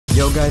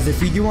Yo guys,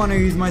 if you do want to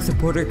use my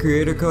supporter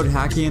creator code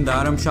Hakiii in the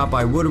item shop,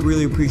 I would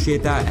really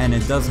appreciate that, and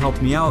it does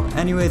help me out.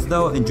 Anyways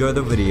though, enjoy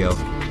the video.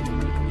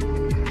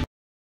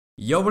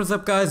 Yo, what is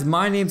up guys,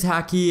 my name's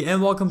Hakiii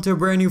and welcome to a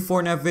brand new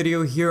Fortnite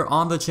video here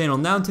on the channel.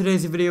 Now in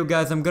today's video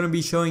guys, I'm going to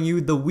be showing you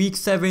the week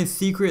 7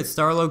 secret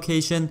star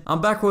location. I'm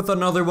back with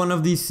another one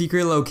of these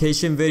secret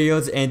location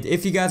videos, and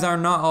if you guys are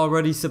not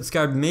already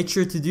subscribed, make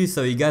sure to do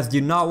so. You guys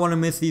do not want to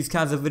miss these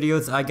kinds of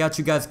videos. I got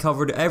you guys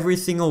covered every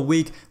single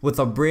week with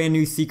a brand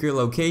new secret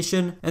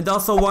location. And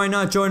also, why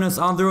not join us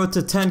on the road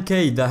to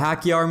 10k? The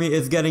Hakiii army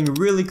is getting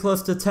really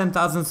close to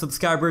 10,000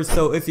 subscribers,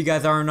 so if you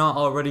guys are not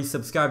already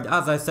subscribed,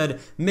 as I said,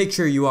 make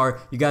sure you are.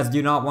 You guys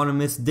do not want to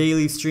miss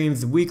daily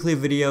streams, weekly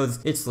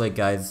videos. It's lit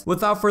guys.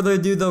 Without further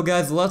ado though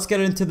guys, let's get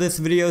into this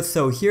video.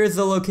 So here's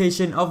the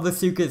location of the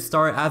secret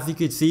star. As you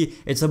can see,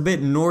 it's a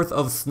bit north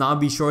of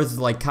Snobby Shores,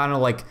 like kind of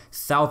like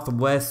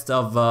southwest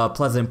of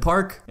Pleasant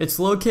Park. It's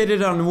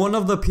located on one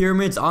of the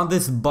pyramids on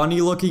this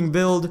bunny looking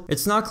build.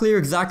 It's not clear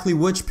exactly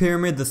which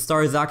pyramid the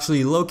star is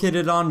actually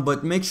located on,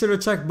 but make sure to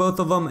check both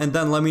of them and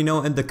then let me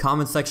know in the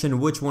comment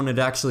section which one it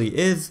actually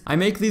is. I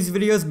make these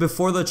videos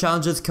before the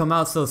challenges come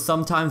out, so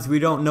sometimes we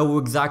don't know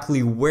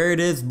exactly where it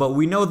is, but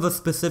we know the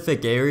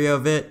specific area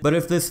of it. But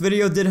if this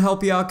video did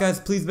help you out guys,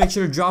 please make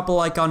sure to drop a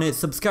like on it,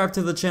 subscribe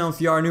to the channel if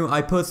you are new.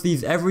 I post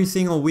these every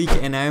single week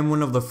and I am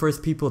one of the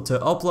first people to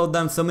upload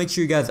them, so make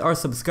sure you guys are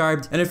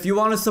subscribed. And if you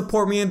want to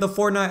support me in the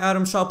Fortnite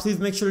item shop, please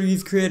make sure to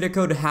use creator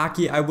code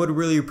Hakiii. I would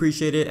really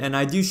appreciate it, and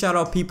I do shout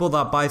out people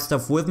that buy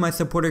stuff with my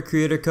supporter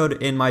creator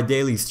code in my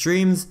daily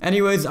streams.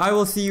 Anyways, I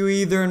will see you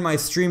either in my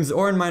streams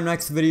or in my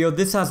next video.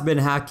 This has been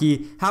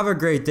Hakiii. Have a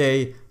great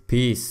day.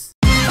 Peace.